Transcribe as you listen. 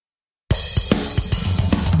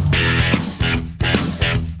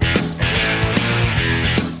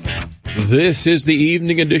This is the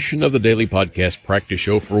evening edition of the Daily Podcast Practice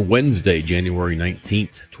Show for Wednesday, January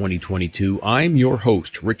 19th, 2022. I'm your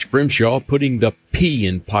host, Rich Grimshaw, putting the P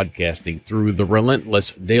in podcasting through the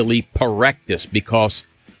relentless daily practice, because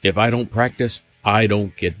if I don't practice, I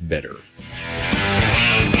don't get better.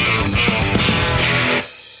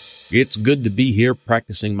 It's good to be here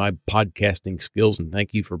practicing my podcasting skills, and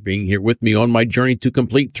thank you for being here with me on my journey to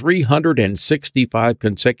complete 365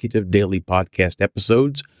 consecutive daily podcast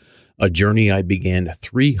episodes, a journey I began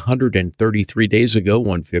 333 days ago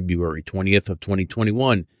on February 20th of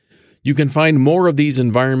 2021. You can find more of these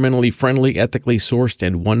environmentally friendly, ethically sourced,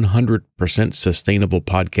 and 100% sustainable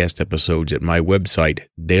podcast episodes at my website,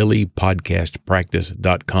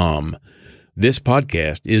 dailypodcastpractice.com. This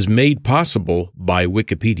podcast is made possible by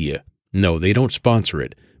Wikipedia. No, they don't sponsor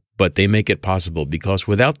it, but they make it possible because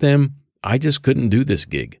without them, I just couldn't do this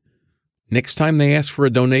gig. Next time they ask for a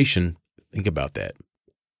donation, think about that.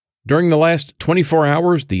 During the last 24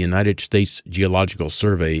 hours, the United States Geological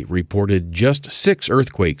Survey reported just 6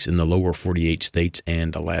 earthquakes in the lower 48 states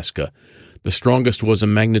and Alaska. The strongest was a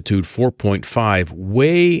magnitude 4.5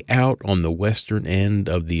 way out on the western end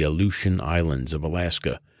of the Aleutian Islands of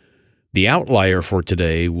Alaska. The outlier for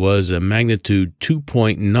today was a magnitude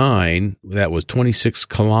 2.9 that was 26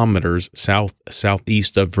 kilometers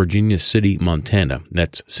southeast of Virginia City, Montana.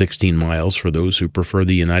 That's 16 miles for those who prefer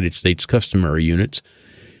the United States customary units.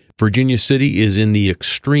 Virginia City is in the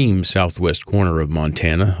extreme southwest corner of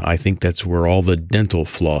Montana. I think that's where all the dental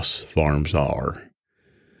floss farms are.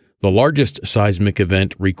 The largest seismic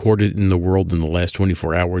event recorded in the world in the last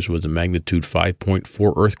 24 hours was a magnitude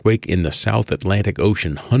 5.4 earthquake in the South Atlantic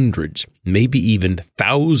Ocean, hundreds, maybe even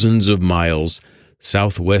thousands of miles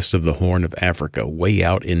southwest of the Horn of Africa, way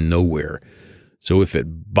out in nowhere. So if it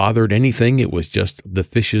bothered anything, it was just the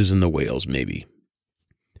fishes and the whales, maybe.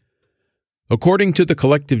 According to the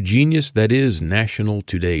collective genius that is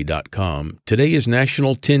nationaltoday.com, today is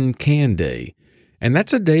National Tin Can Day, and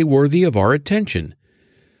that's a day worthy of our attention.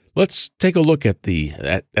 Let's take a look at the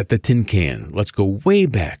tin can. Let's go way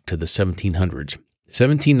back to the 1700s.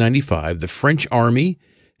 1795, the French army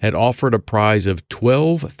had offered a prize of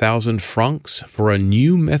 12,000 francs for a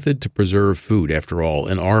new method to preserve food. After all,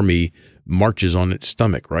 an army marches on its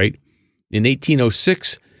stomach, right? In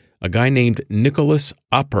 1806, a guy named Nicholas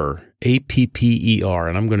Opper, A-P-P-E-R,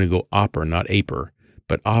 and I'm going to go Opper, not Aper,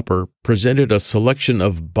 but Opper presented a selection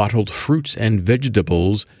of bottled fruits and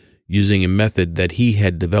vegetables using a method that he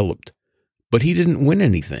had developed. But he didn't win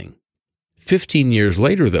anything. 15 years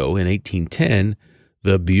later, though, in 1810,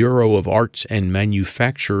 the Bureau of Arts and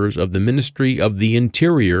Manufactures of the Ministry of the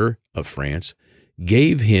Interior of France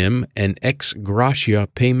gave him an ex gratia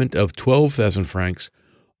payment of 12,000 francs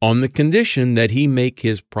on the condition that he make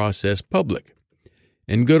his process public.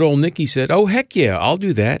 And good old Nicky said, "Oh, heck yeah, I'll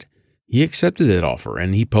do that." He accepted that offer,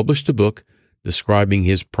 and he published a book describing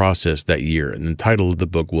his process that year, and the title of the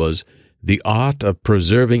book was The Art of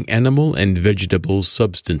Preserving Animal and Vegetable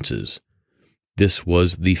Substances. This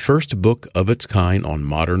was the first book of its kind on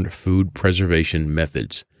modern food preservation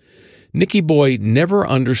methods. Nicky Boy never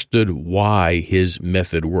understood why his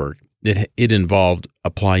method worked. It involved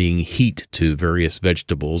applying heat to various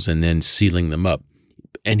vegetables and then sealing them up.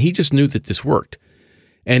 And he just knew that this worked.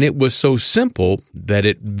 And it was so simple that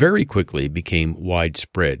it very quickly became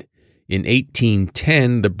widespread. In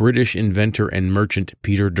 1810, the British inventor and merchant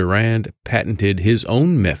Peter Durand patented his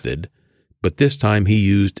own method, but this time he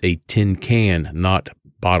used a tin can, not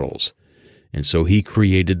bottles. And so he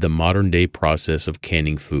created the modern-day process of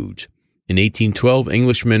canning foods. In 1812,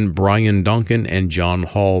 Englishmen Brian Duncan and John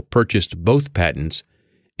Hall purchased both patents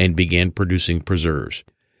and began producing preserves.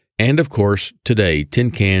 And of course, today,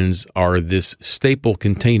 tin cans are this staple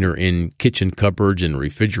container in kitchen cupboards and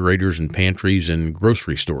refrigerators and pantries and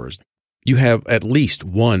grocery stores. You have at least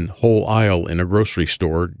one whole aisle in a grocery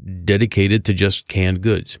store dedicated to just canned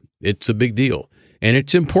goods. It's a big deal, and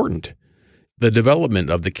it's important. The development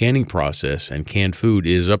of the canning process and canned food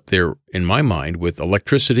is up there, in my mind, with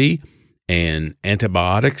electricity and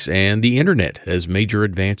antibiotics and the internet as major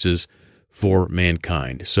advances for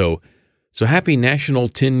mankind. So happy National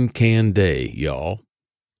Tin Can Day, y'all.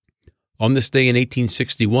 On this day in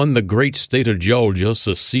 1861, the great state of Georgia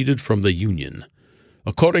seceded from the Union.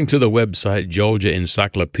 According to the website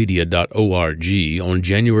georgiaencyclopedia.org, on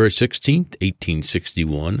January 16,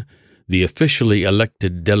 1861, the officially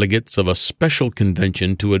elected delegates of a special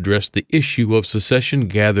convention to address the issue of secession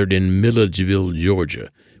gathered in Milledgeville, Georgia,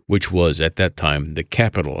 which was at that time the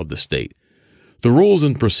capital of the state. The rules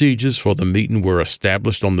and procedures for the meeting were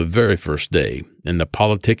established on the very first day, and the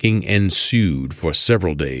politicking ensued for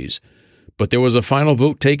several days. But there was a final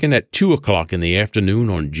vote taken at 2 o'clock in the afternoon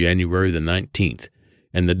on January the 19th,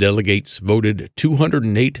 and the delegates voted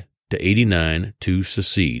 208 to 89 to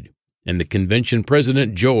secede. And the convention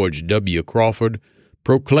president, George W. Crawford,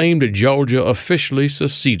 proclaimed Georgia officially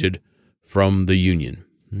seceded from the Union.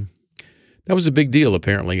 That was a big deal,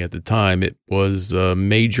 apparently, at the time. It was a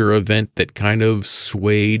major event that kind of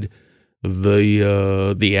swayed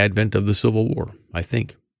the advent of the Civil War, I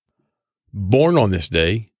think. Born on this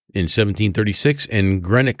day in 1736 in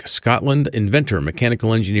Greenock, Scotland, inventor,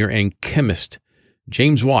 mechanical engineer, and chemist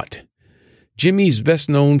James Watt. Jimmy's best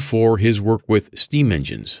known for his work with steam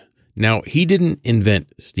engines. Now, he didn't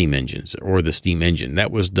invent steam engines or the steam engine.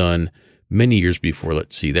 That was done many years before.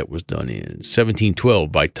 Let's see, that was done in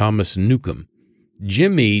 1712 by Thomas Newcomb.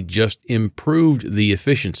 Jimmy just improved the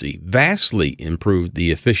efficiency, vastly improved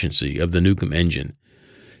the efficiency of the Newcomb engine.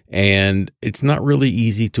 And it's not really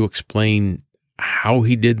easy to explain how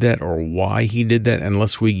he did that or why he did that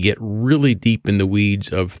unless we get really deep in the weeds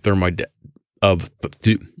of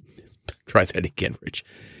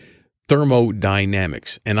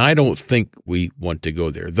thermodynamics, and I don't think we want to go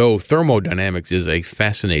there, though thermodynamics is a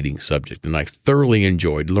fascinating subject, and I thoroughly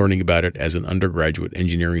enjoyed learning about it as an undergraduate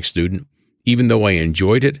engineering student. Even though I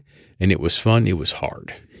enjoyed it and it was fun, it was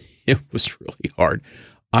hard. It was really hard.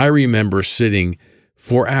 I remember sitting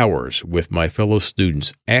for hours with my fellow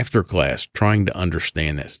students after class trying to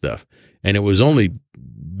understand that stuff, and it was only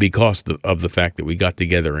because of the fact that we got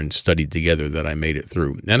together and studied together that I made it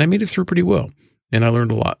through, and I made it through pretty well, and I learned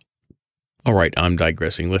a lot. All right, I'm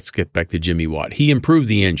digressing. Let's get back to Jimmy Watt. He improved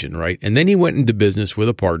the engine, right? And then he went into business with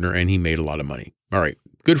a partner, and he made a lot of money. All right,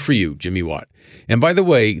 good for you, Jimmy Watt. And by the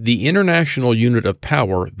way, the International Unit of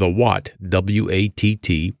Power, the Watt,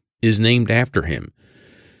 W-A-T-T, is named after him.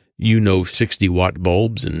 You know 60-watt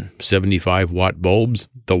bulbs and 75-watt bulbs.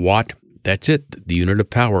 The Watt, that's it, the unit of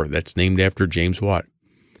power. That's named after James Watt.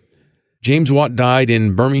 James Watt died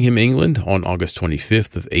in Birmingham, England on August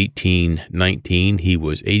 25th of 1819. He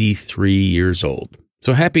was 83 years old.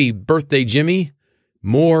 So happy birthday, Jimmy.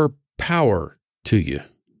 More power to you.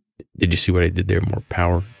 Did you see what I did there? More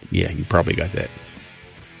power? Yeah, you probably got that.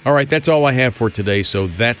 All right, that's all I have for today, so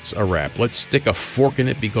that's a wrap. Let's stick a fork in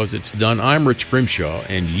it because it's done. I'm Rich Grimshaw,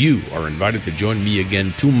 and you are invited to join me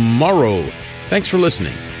again tomorrow. Thanks for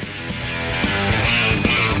listening.